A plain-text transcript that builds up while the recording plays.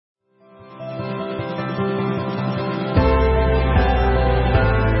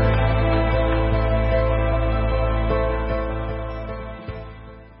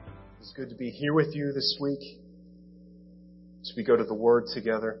be here with you this week as we go to the Word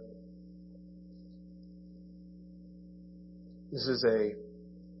together. This is a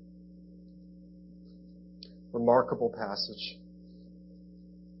remarkable passage.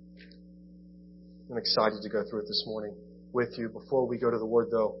 I'm excited to go through it this morning with you. Before we go to the Word,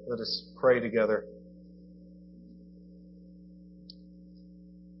 though, let us pray together.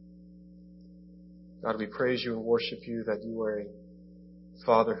 God, we praise you and worship you that you are a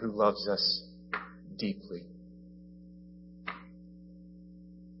Father who loves us deeply.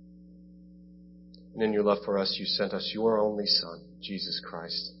 And in your love for us, you sent us your only Son, Jesus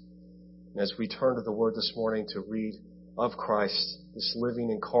Christ. And as we turn to the Word this morning to read of Christ, this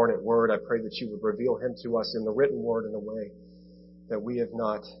living incarnate Word, I pray that you would reveal Him to us in the written Word in a way that we have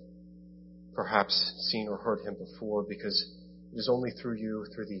not perhaps seen or heard Him before, because it is only through you,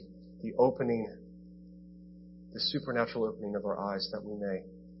 through the opening, the supernatural opening of our eyes that we may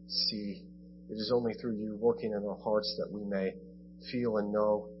see. It is only through you working in our hearts that we may feel and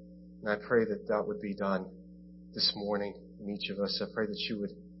know. And I pray that that would be done this morning in each of us. I pray that you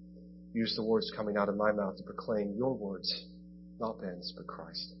would use the words coming out of my mouth to proclaim your words, not Ben's, but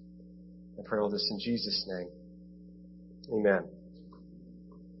Christ. I pray all this in Jesus' name. Amen.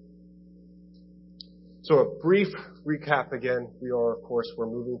 So a brief recap again. We're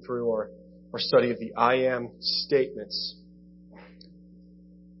moving through our study of the I am statements.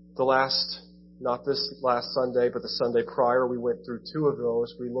 Not this last Sunday, but the Sunday prior, we went through two of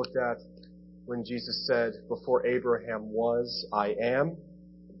those. We looked at when Jesus said, before Abraham was, I am,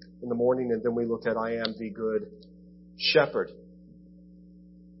 in the morning, and then we looked at I am the good shepherd.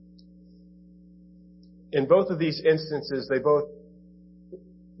 In both of these instances, they both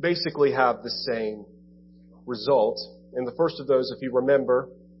basically have the same result. In the first of those, if you remember,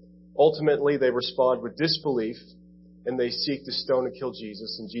 ultimately they respond with disbelief and they seek to stone and kill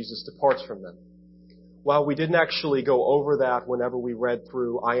Jesus, and Jesus departs from them. While we didn't actually go over that whenever we read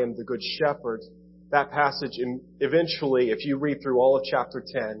through I am the good shepherd, that passage eventually, if you read through all of chapter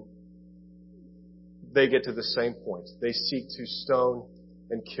 10, they get to the same point. They seek to stone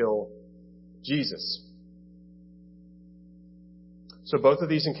and kill Jesus. So both of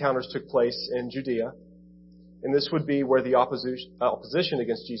these encounters took place in Judea, and this would be where the opposition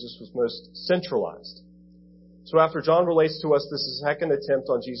against Jesus was most centralized. So after John relates to us this second attempt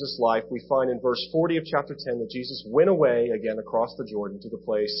on Jesus' life, we find in verse 40 of chapter 10 that Jesus went away again across the Jordan to the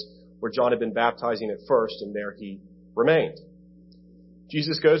place where John had been baptizing at first, and there he remained.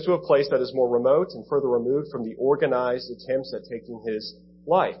 Jesus goes to a place that is more remote and further removed from the organized attempts at taking his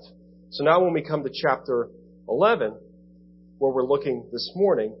life. So now when we come to chapter 11, where we're looking this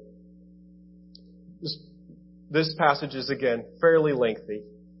morning, this passage is again fairly lengthy.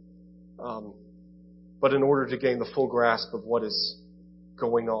 But in order to gain the full grasp of what is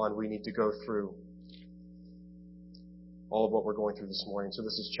going on, we need to go through all of what we're going through this morning. So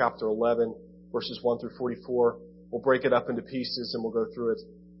this is chapter 11, verses 1 through 44. We'll break it up into pieces and we'll go through it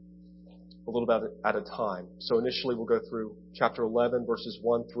a little bit at a time. So initially we'll go through chapter 11, verses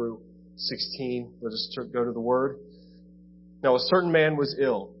 1 through 16. We'll just go to the Word. Now a certain man was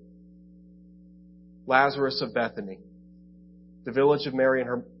ill, Lazarus of Bethany, the village of Mary and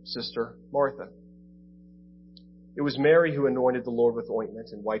her sister Martha. It was Mary who anointed the Lord with ointment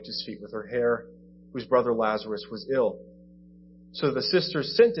and wiped his feet with her hair, whose brother Lazarus was ill. So the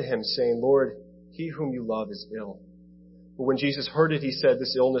sisters sent to him, saying, Lord, he whom you love is ill. But when Jesus heard it, he said,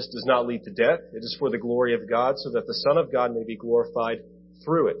 this illness does not lead to death. It is for the glory of God, so that the Son of God may be glorified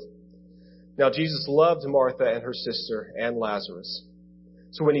through it. Now Jesus loved Martha and her sister and Lazarus.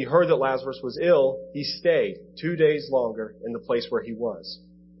 So when he heard that Lazarus was ill, he stayed 2 days longer in the place where he was.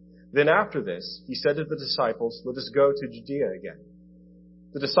 Then after this, he said to the disciples, let us go to Judea again.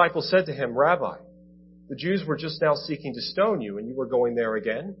 The disciples said to him, Rabbi, the Jews were just now seeking to stone you, and you were going there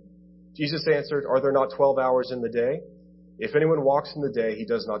again? Jesus answered, are there not 12 hours in the day? If anyone walks in the day, he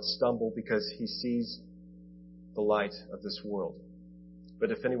does not stumble because he sees the light of this world.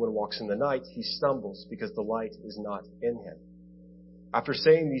 But if anyone walks in the night, he stumbles because the light is not in him. After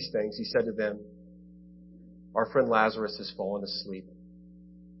saying these things, he said to them, our friend Lazarus has fallen asleep,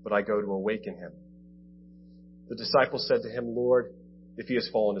 but I go to awaken him. The disciples said to him, Lord, if he has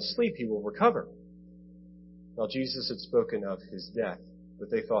fallen asleep, he will recover. Now Jesus had spoken of his death, but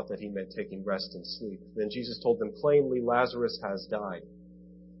they thought that he meant taking rest and sleep. Then Jesus told them plainly, Lazarus has died.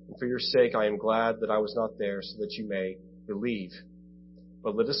 And for your sake I am glad that I was not there, so that you may believe.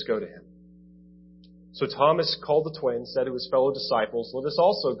 But let us go to him. So Thomas called the twins, said to his fellow disciples, let us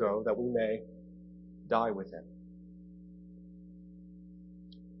also go, that we may die with him.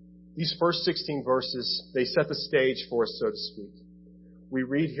 These first 16 verses, they set the stage for us, so to speak. we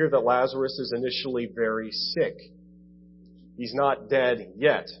read here that Lazarus is initially very sick. He's not dead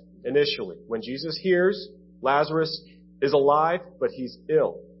yet, initially. When Jesus hears Lazarus is alive, but he's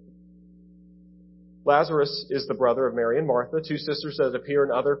ill. Lazarus is the brother of Mary and Martha, two sisters that appear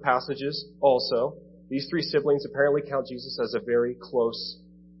in other passages also. These three siblings apparently count Jesus as a very close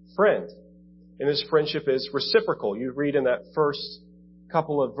friend. And his friendship is reciprocal. You read in that first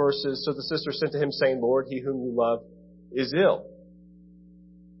couple of verses, so the sister sent to him saying, Lord, he whom you love is ill.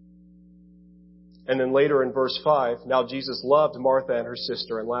 And then later in verse 5, now Jesus loved Martha and her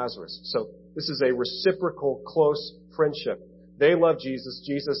sister and Lazarus. So this is a reciprocal, close friendship. They love Jesus.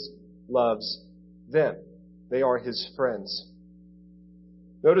 Jesus loves them. They are his friends.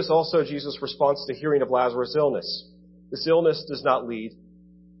 Notice also Jesus' response to hearing of Lazarus' illness. This illness does not lead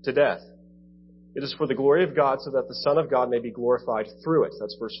to death. It is for the glory of God so that the Son of God may be glorified through it.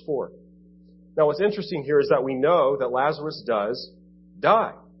 That's verse 4. Now what's interesting here is that we know that Lazarus does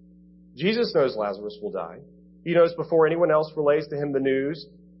die. Jesus knows Lazarus will die. He knows before anyone else relays to him the news,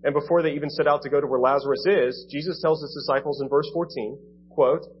 and before they even set out to go to where Lazarus is, Jesus tells his disciples in verse 14,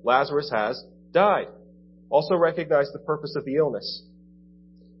 quote, Lazarus has died. Also recognize the purpose of the illness.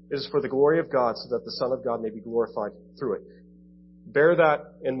 It is for the glory of God so that the Son of God may be glorified through it. Bear that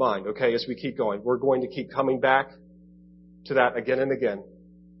in mind, okay, as we keep going. We're going to keep coming back to that again and again.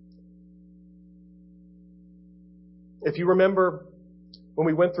 If you remember, when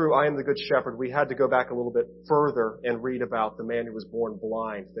we went through I Am the Good Shepherd, we had to go back a little bit further and read about the man who was born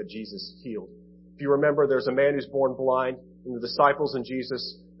blind that Jesus healed. If you remember, there's a man who's born blind, and the disciples and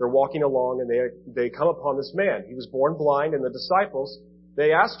Jesus, they're walking along, and they come upon this man. He was born blind, and the disciples,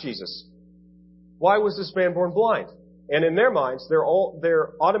 they ask Jesus, why was this man born blind? And in their minds, they're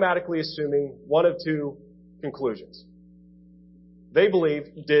automatically assuming one of two conclusions. They believe,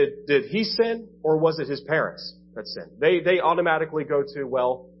 did he sin, or was it his parents that sinned? They automatically go to,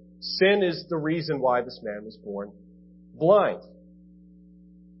 well, sin is the reason why this man was born blind.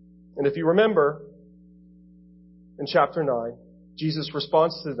 And if you remember, in chapter 9, Jesus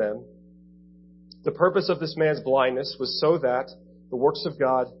responds to them, the purpose of this man's blindness was so that the works of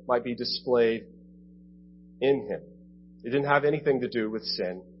God might be displayed in him. It didn't have anything to do with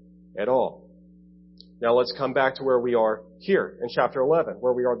sin at all. Now let's come back to where we are here in chapter 11,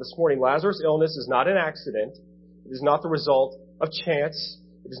 where we are this morning. Lazarus' illness is not an accident. It is not the result of chance.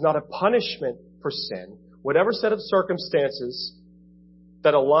 It is not a punishment for sin. Whatever set of circumstances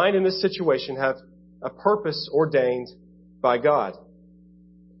that align in this situation have a purpose ordained by God.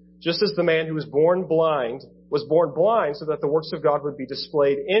 Just as the man who was born blind so that the works of God would be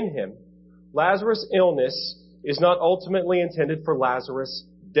displayed in him, Lazarus' illness is not ultimately intended for Lazarus'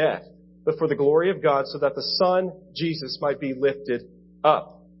 death, but for the glory of God so that the Son, Jesus, might be lifted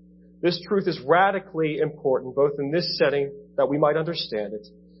up. This truth is radically important both in this setting that we might understand it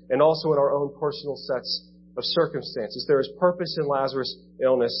and also in our own personal sets of circumstances. There is purpose in Lazarus'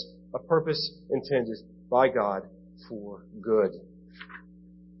 illness, a purpose intended by God for good.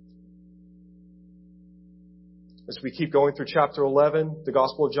 As we keep going through chapter 11, the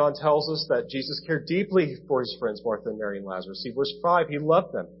Gospel of John tells us that Jesus cared deeply for his friends, Martha and Mary and Lazarus. See, verse 5, he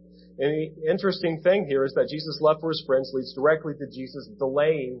loved them. And the interesting thing here is that Jesus' love for his friends leads directly to Jesus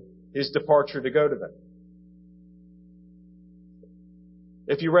delaying his departure to go to them.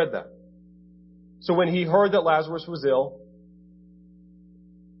 If you read that. So when he heard that Lazarus was ill,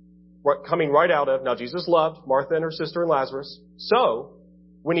 coming right out of, now Jesus loved Martha and her sister and Lazarus. So,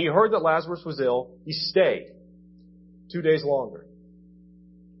 when he heard that Lazarus was ill, he stayed 2 days longer.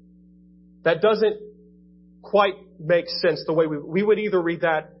 That doesn't quite make sense the way we would either read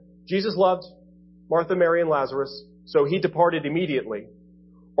that Jesus loved Martha, Mary, and Lazarus, so he departed immediately.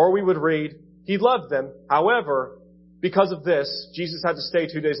 Or we would read, he loved them. However, because of this, Jesus had to stay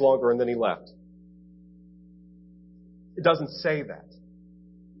 2 days longer and then he left. It doesn't say that.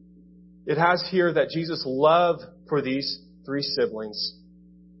 It has here that Jesus' love for these three siblings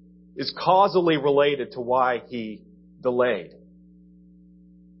is causally related to why he delayed.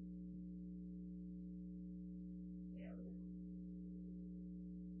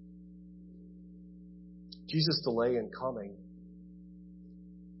 Jesus' delay in coming,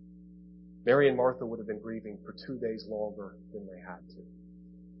 Mary and Martha would have been grieving for 2 days longer than they had to.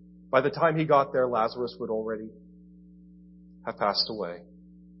 By the time he got there, Lazarus would already have passed away.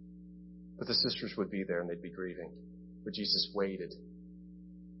 But the sisters would be there and they'd be grieving. But Jesus waited.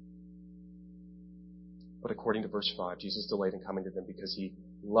 But according to verse 5, Jesus delayed in coming to them because he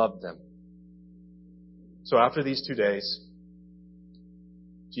loved them. So after these 2 days,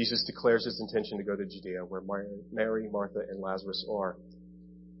 Jesus declares his intention to go to Judea, where Mary, Martha, and Lazarus are.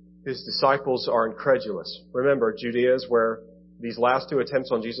 His disciples are incredulous. Remember, Judea is where these last two attempts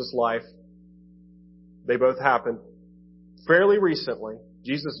on Jesus' life, they both happened fairly recently.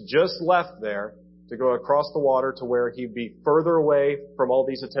 Jesus just left there to go across the water to where he'd be further away from all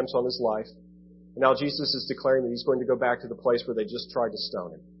these attempts on his life. And now Jesus is declaring that he's going to go back to the place where they just tried to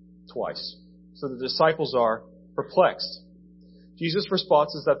stone him twice. So the disciples are perplexed. Jesus'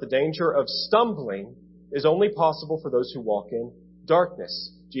 response is that the danger of stumbling is only possible for those who walk in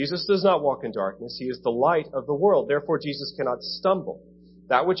darkness. Jesus does not walk in darkness. He is the light of the world. Therefore, Jesus cannot stumble.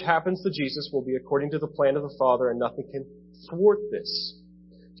 That which happens to Jesus will be according to the plan of the Father, and nothing can thwart this.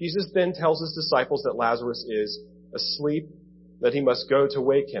 Jesus then tells his disciples that Lazarus is asleep, that he must go to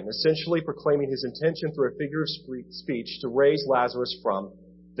wake him, essentially proclaiming his intention through a figure of speech to raise Lazarus from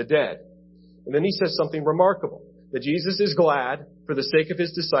the dead. And then he says something remarkable, that Jesus is glad, for the sake of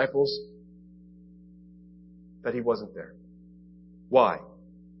his disciples, that he wasn't there. Why?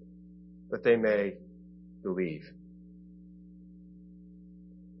 That they may believe.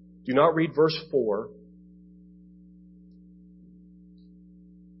 Do not read verse 4,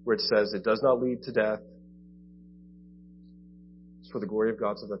 where it says, it does not lead to death. It's for the glory of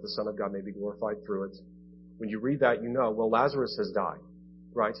God, so that the Son of God may be glorified through it. When you read that, you know, well, Lazarus has died,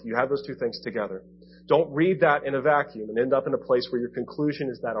 right? You have those two things together. Don't read that in a vacuum and end up in a place where your conclusion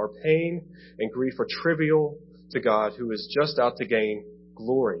is that our pain and grief are trivial to God, who is just out to gain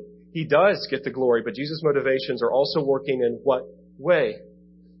glory. He does get the glory, but Jesus' motivations are also working in what way?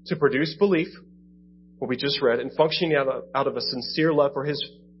 To produce belief, what we just read, and functioning out of a sincere love for his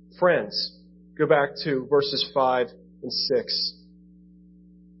friends. Go back to verses 5 and 6.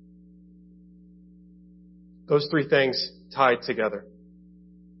 Those three things tied together.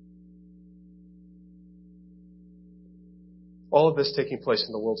 All of this taking place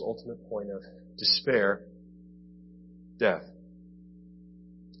in the world's ultimate point of despair, death.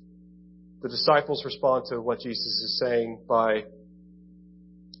 The disciples respond to what Jesus is saying by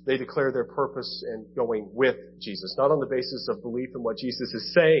they declare their purpose in going with Jesus, not on the basis of belief in what Jesus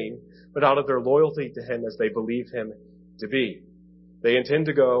is saying, but out of their loyalty to him as they believe him to be. They intend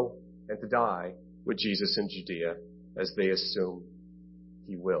to go and to die with Jesus in Judea as they assume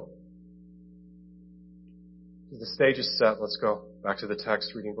he will. The stage is set. Let's go back to the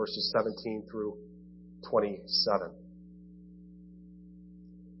text, reading verses 17 through 27.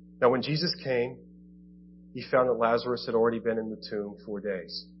 Now when Jesus came, he found that Lazarus had already been in the tomb 4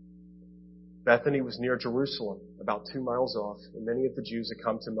 days. Bethany was near Jerusalem, about 2 miles off, and many of the Jews had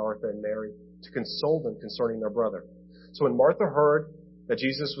come to Martha and Mary to console them concerning their brother. So when Martha heard that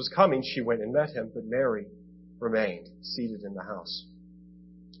Jesus was coming, she went and met him, but Mary remained seated in the house.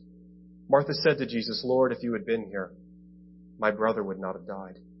 Martha said to Jesus, Lord, if you had been here, my brother would not have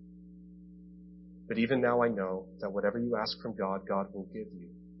died. But even now I know that whatever you ask from God, God will give you.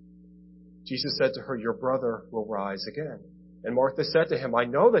 Jesus said to her, your brother will rise again. And Martha said to him, I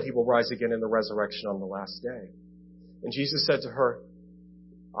know that he will rise again in the resurrection on the last day. And Jesus said to her,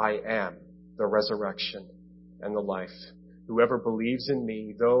 I am the resurrection and the life. Whoever believes in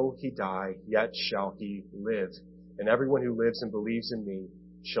me, though he die, yet shall he live. And everyone who lives and believes in me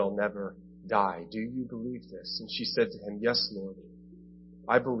shall never die. Do you believe this? And she said to him, yes, Lord.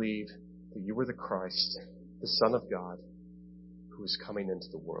 I believe that you are the Christ, the Son of God, who is coming into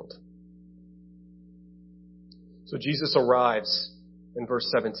the world. So Jesus arrives in verse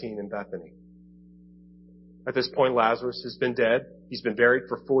 17 in Bethany. At this point, Lazarus has been dead. He's been buried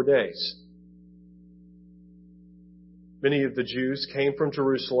for 4 days. Many of the Jews came from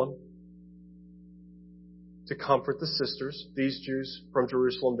Jerusalem to comfort the sisters. These Jews from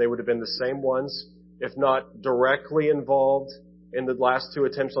Jerusalem, they would have been the same ones, if not directly involved in the last 2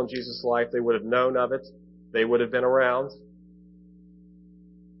 attempts on Jesus' life. They would have known of it. They would have been around.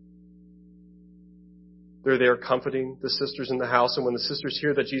 They're there comforting the sisters in the house. And when the sisters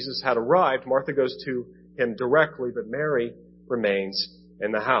hear that Jesus had arrived, Martha goes to him directly, but Mary remains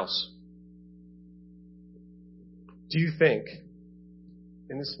in the house. Do you think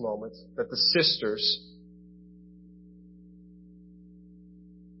in this moment that the sisters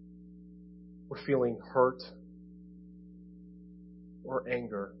were feeling hurt or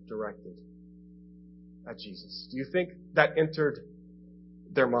anger directed at Jesus? Do you think that entered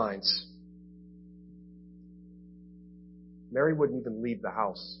their minds? Mary wouldn't even leave the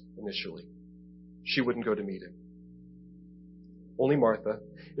house initially. She wouldn't go to meet him. Only Martha.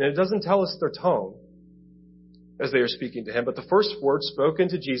 And it doesn't tell us their tone as they are speaking to him, but the first word spoken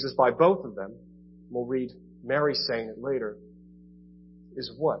to Jesus by both of them, we'll read Mary saying it later, is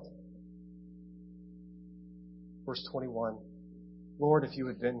what? Verse 21, Lord, if you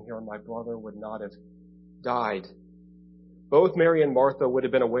had been here, my brother would not have died. Both Mary and Martha would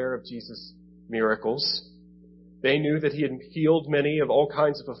have been aware of Jesus' miracles. They knew that he had healed many of all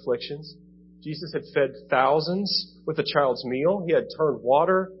kinds of afflictions. Jesus had fed thousands with a child's meal. He had turned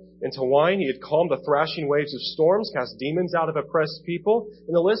water into wine. He had calmed the thrashing waves of storms, cast demons out of oppressed people.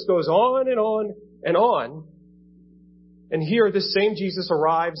 And the list goes on and on and on. And here, this same Jesus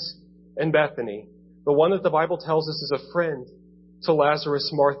arrives in Bethany, the one that the Bible tells us is a friend to Lazarus,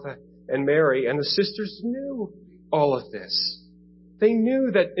 Martha, and Mary. And the sisters knew all of this. They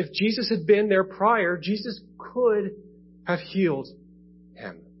knew that if Jesus had been there prior, Jesus could have healed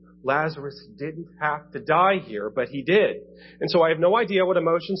him. Lazarus didn't have to die here, but he did. And so I have no idea what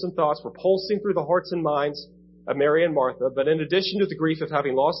emotions and thoughts were pulsing through the hearts and minds of Mary and Martha, but in addition to the grief of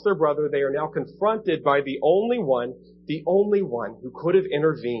having lost their brother, they are now confronted by the only one who could have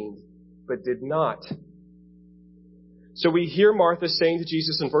intervened, but did not. So we hear Martha saying to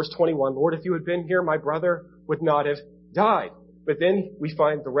Jesus in verse 21, Lord, if you had been here, my brother would not have died. But then we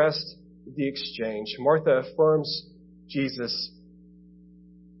find the rest of the exchange. Martha affirms Jesus'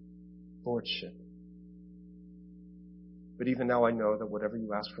 lordship. But even now I know that whatever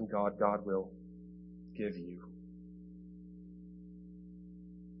you ask from God, God will give you.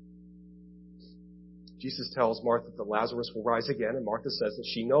 Jesus tells Martha that Lazarus will rise again, and Martha says that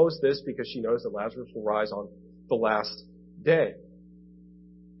she knows this because she knows that Lazarus will rise on the last day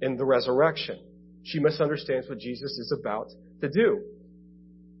in the resurrection. She misunderstands what Jesus is about to do.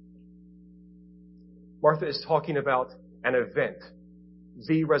 Martha is talking about an event,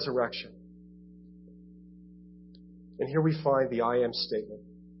 the resurrection. And here we find the I am statement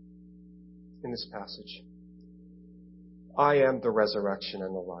in this passage. I am the resurrection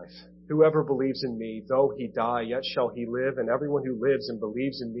and the life. Whoever believes in me, though he die, yet shall he live, and everyone who lives and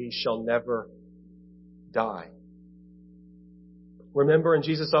believes in me shall never die. Remember, in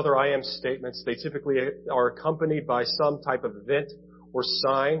Jesus' other I am statements, they typically are accompanied by some type of event or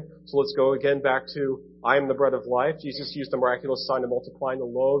sign. So let's go again back to I am the bread of life. Jesus used the miraculous sign of multiplying the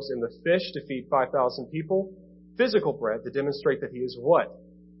loaves and the fish to feed 5,000 people. Physical bread to demonstrate that he is what?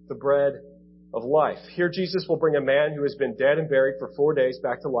 The bread of life. Here Jesus will bring a man who has been dead and buried for 4 days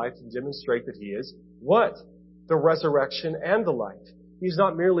back to life to demonstrate that he is what? The resurrection and the life. He's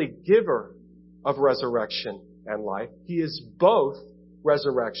not merely giver of resurrection and life. He is both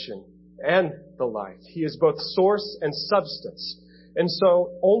resurrection and the life. He is both source and substance. And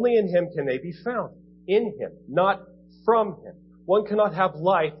so only in him can they be found. In him, not from him. One cannot have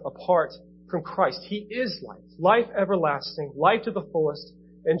life apart from Christ. He is life. Life everlasting, life to the fullest.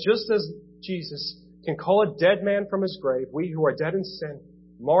 And just as Jesus can call a dead man from his grave, we who are dead in sin,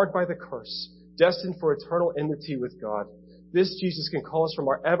 marred by the curse, destined for eternal enmity with God, this Jesus can call us from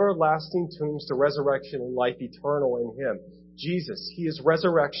our everlasting tombs to resurrection and life eternal in him. Jesus, he is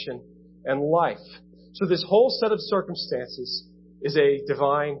resurrection and life. So this whole set of circumstances is a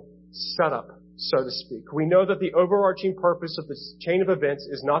divine setup, so to speak. We know that the overarching purpose of this chain of events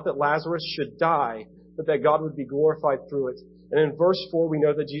is not that Lazarus should die, but that God would be glorified through it. And in verse 4, we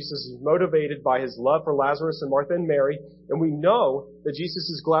know that Jesus is motivated by his love for Lazarus and Martha and Mary. And we know that Jesus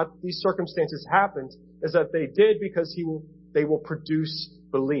is glad that these circumstances happened, is that they did because they will produce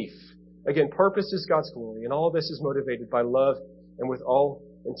belief. Again, purpose is God's glory, and all this is motivated by love and with all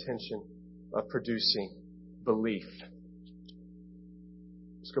intention of producing belief.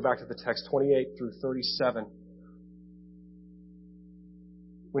 Let's go back to the text, 28 through 37.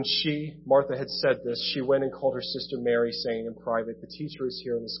 When Martha had said this, she went and called her sister Mary, saying in private, the teacher is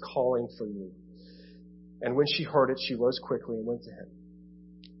here and is calling for you. And when she heard it, she rose quickly and went to him.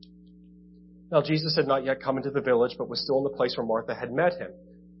 Now Jesus had not yet come into the village, but was still in the place where Martha had met him.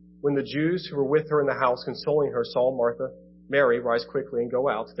 When the Jews who were with her in the house consoling her saw Mary rise quickly and go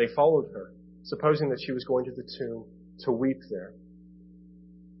out, they followed her, supposing that she was going to the tomb to weep there.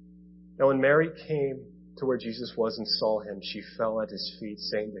 Now when Mary came to where Jesus was and saw him, she fell at his feet,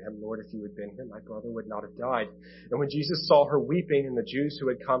 saying to him, Lord, if you had been here, my brother would not have died. And when Jesus saw her weeping, and the Jews who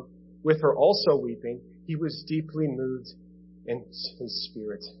had come with her also weeping, he was deeply moved in his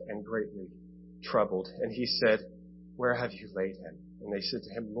spirit and greatly troubled. And he said, where have you laid him? And they said to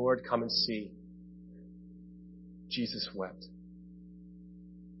him, Lord, come and see. Jesus wept.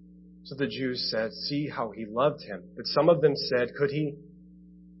 So the Jews said, see how he loved him. But some of them said, could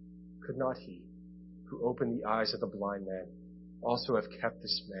not he, who opened the eyes of the blind man, also have kept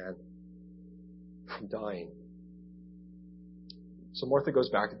this man from dying? So Martha goes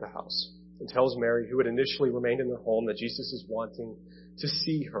back to the house and tells Mary, who had initially remained in her home, that Jesus is wanting to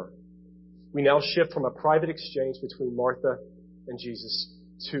see her. We now shift from a private exchange between Martha and Jesus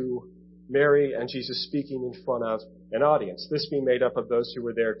to Mary and Jesus speaking in front of an audience. This being made up of those who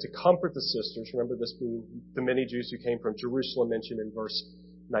were there to comfort the sisters. Remember, this being the many Jews who came from Jerusalem mentioned in verse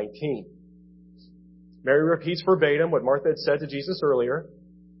 19. Mary repeats verbatim what Martha had said to Jesus earlier.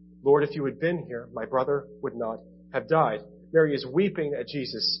 Lord, if you had been here, my brother would not have died. Mary is weeping at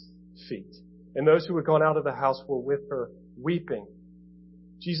Jesus' feet. And those who had gone out of the house were with her weeping.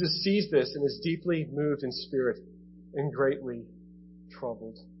 Jesus sees this and is deeply moved in spirit and greatly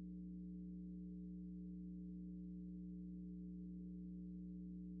troubled.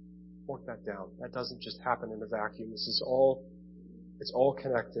 Work that down. That doesn't just happen in a vacuum. It's all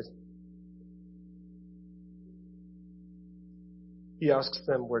connected. He asks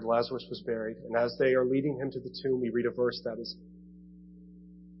them where Lazarus was buried, and as they are leading him to the tomb, we read a verse that is,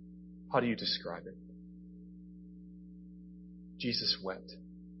 how do you describe it? Jesus wept.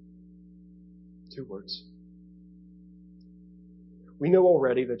 2 words. We know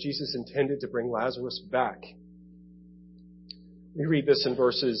already that Jesus intended to bring Lazarus back. We read this in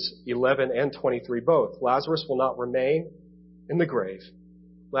verses 11 and 23 both. Lazarus will not remain in the grave.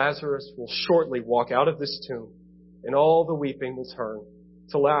 Lazarus will shortly walk out of this tomb, and all the weeping will turn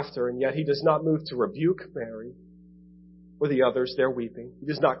to laughter, and yet he does not move to rebuke Mary or the others. They're weeping. He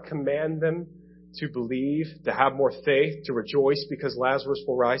does not command them to believe, to have more faith, to rejoice because Lazarus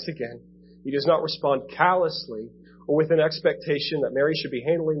will rise again. He does not respond callously or with an expectation that Mary should be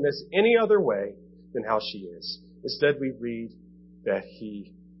handling this any other way than how she is. Instead, we read that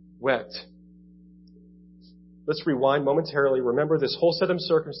he wept. Let's rewind momentarily. Remember, this whole set of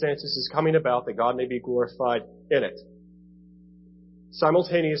circumstances is coming about that God may be glorified in it.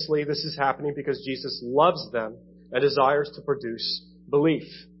 Simultaneously, this is happening because Jesus loves them and desires to produce belief.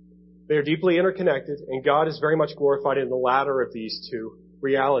 They are deeply interconnected, and God is very much glorified in the latter of these two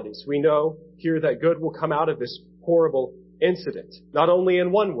realities. We know here that good will come out of this horrible incident, not only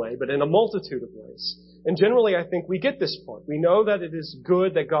in one way, but in a multitude of ways. And generally, I think we get this point. We know that it is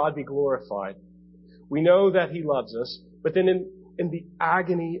good that God be glorified. We know that He loves us, but then in the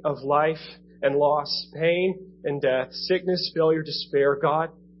agony of life and loss, pain and death, sickness, failure, despair, God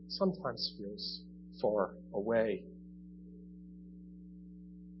sometimes feels far away.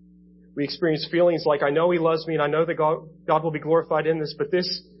 We experience feelings like, I know He loves me and I know that God will be glorified in this, but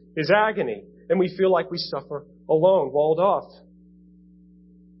this is agony. And we feel like we suffer alone, walled off.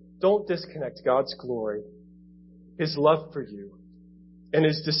 Don't disconnect God's glory, His love for you, and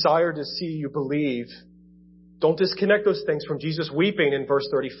His desire to see you believe. Don't disconnect those things from Jesus weeping in verse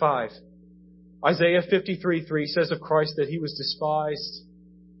 35. Isaiah 53:3 says of Christ that He was despised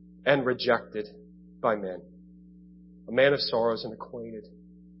and rejected by men. A man of sorrows and acquainted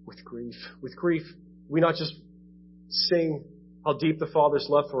with grief. With grief, we not just sing how deep the Father's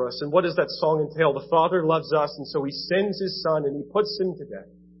love for us. And what does that song entail? The Father loves us, and so He sends His Son and He puts Him to death.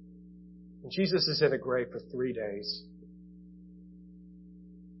 And Jesus is in a grave for 3 days.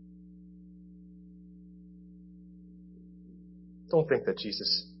 Don't think that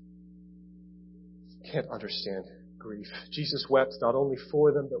Jesus can't understand grief. Jesus wept not only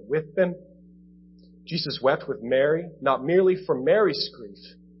for them, but with them. Jesus wept with Mary, not merely for Mary's grief,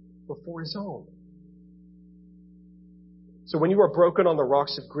 but for His own. So when you are broken on the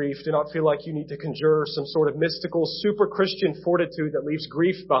rocks of grief, do not feel like you need to conjure some sort of mystical, super Christian fortitude that leaves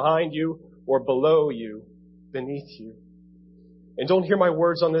grief behind you or below you, beneath you. And don't hear my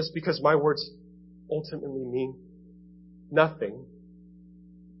words on this because my words ultimately mean nothing.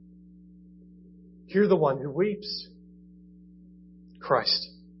 Hear the one who weeps. Christ.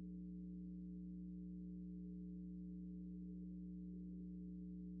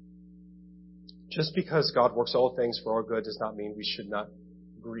 Just because God works all things for our good does not mean we should not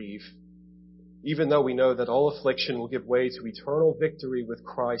grieve. Even though we know that all affliction will give way to eternal victory with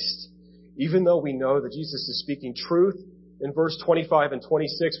Christ. Even though we know that Jesus is speaking truth in verse 25 and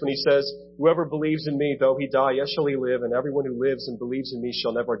 26 when He says, whoever believes in me, though he die, yet shall he live, and everyone who lives and believes in me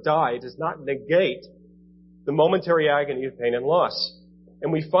shall never die. It does not negate the momentary agony of pain and loss.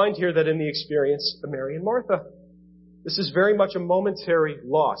 And we find here that in the experience of Mary and Martha, this is very much a momentary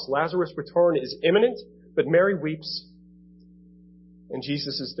loss. Lazarus' return is imminent, but Mary weeps, and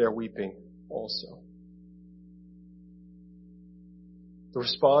Jesus is there weeping also. The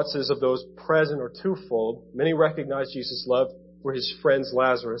responses of those present are twofold. Many recognize Jesus' love for His friends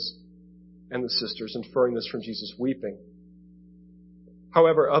Lazarus and the sisters, inferring this from Jesus weeping.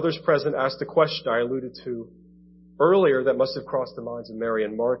 However, others present asked the question I alluded to earlier that must have crossed the minds of Mary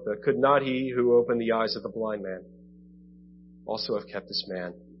and Martha. Could not He who opened the eyes of the blind man also have kept this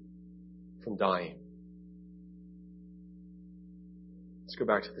man from dying? Let's go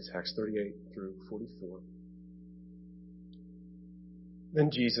back to the text, 38 through 44. Then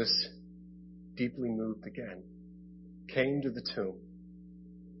Jesus, deeply moved again, came to the tomb.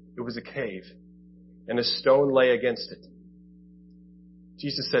 It was a cave, and a stone lay against it.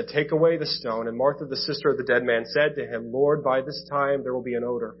 Jesus said, "Take away the stone." And Martha, the sister of the dead man, said to him, "Lord, by this time there will be an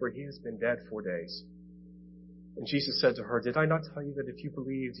odor, for he has been dead 4 days." And Jesus said to her, "Did I not tell you that if you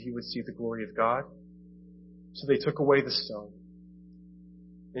believed, you would see the glory of God?" So they took away the stone.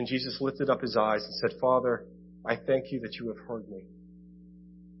 And Jesus lifted up his eyes and said, "Father, I thank you that you have heard me.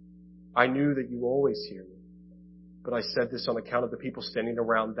 I knew that you always hear me, but I said this on account of the people standing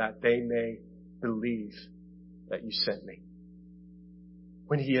around, that they may believe that you sent me."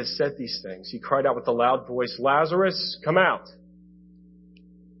 When he had said these things, he cried out with a loud voice, "Lazarus, come out!"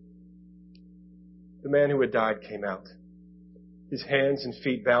 The man who had died came out, his hands and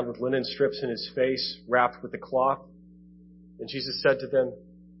feet bound with linen strips and his face wrapped with a cloth. And Jesus said to them,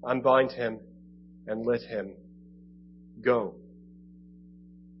 "Unbind him and let him go."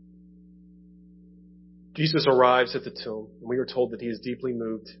 Jesus arrives at the tomb, and we are told that he is deeply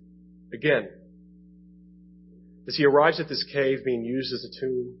moved again. As he arrives at this cave being used as a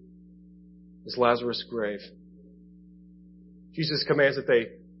tomb, as Lazarus' grave, Jesus commands that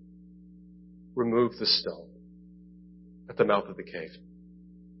they remove the stone at the mouth of the cave.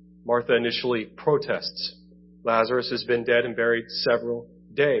 Martha initially protests. Lazarus has been dead and buried several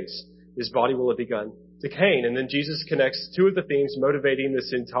days. His body will have begun decaying. And then Jesus connects two of the themes motivating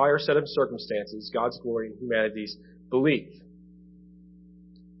this entire set of circumstances: God's glory and humanity's belief.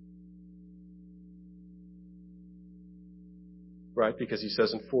 Right? Because he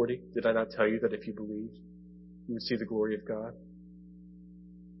says in 40, "Did I not tell you that if you believed, you would see the glory of God?"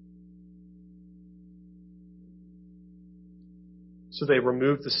 So they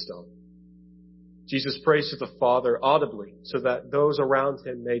removed the stone. Jesus prays to the Father audibly so that those around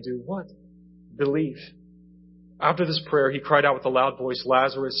him may do what? Believe. After this prayer, he cried out with a loud voice,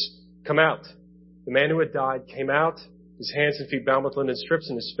 "Lazarus, come out." The man who had died came out, his hands and feet bound with linen strips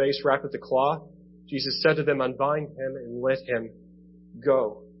and his face wrapped with a cloth. Jesus said to them, "Unbind him and let him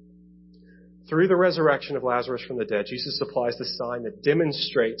go." Through the resurrection of Lazarus from the dead, Jesus supplies the sign that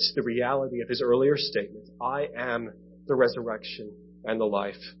demonstrates the reality of his earlier statement, "I am the resurrection and the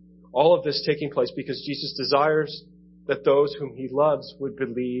life." All of this taking place because Jesus desires that those whom he loves would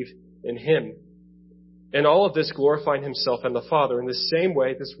believe in him. And all of this glorifying himself and the Father. In the same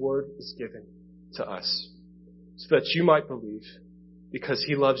way, this word is given to us, so that you might believe because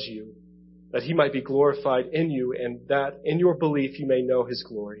he loves you, that he might be glorified in you, and that in your belief you may know his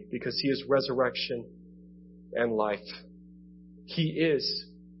glory, because he is resurrection and life. He is,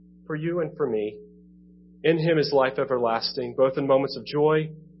 for you and for me. In him is life everlasting, both in moments of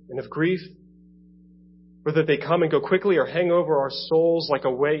joy and of grief, whether they come and go quickly or hang over our souls like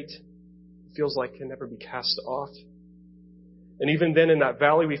a weight, it feels like can never be cast off. And even then in that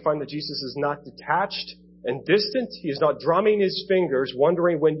valley, we find that Jesus is not detached and distant. He is not drumming his fingers,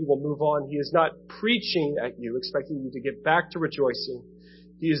 wondering when you will move on. He is not preaching at you, expecting you to get back to rejoicing.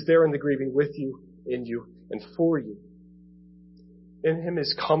 He is there in the grieving with you, in you, and for you. In him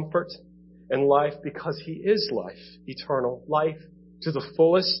is comfort and life because he is life, eternal life to the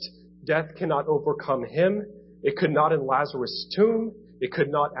fullest. Death cannot overcome him. It could not in Lazarus' tomb. It could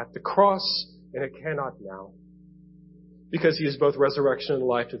not at the cross, and it cannot now. Because he is both resurrection and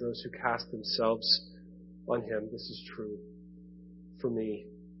life to those who cast themselves on him. This is true for me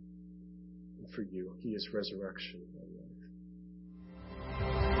and for you. He is resurrection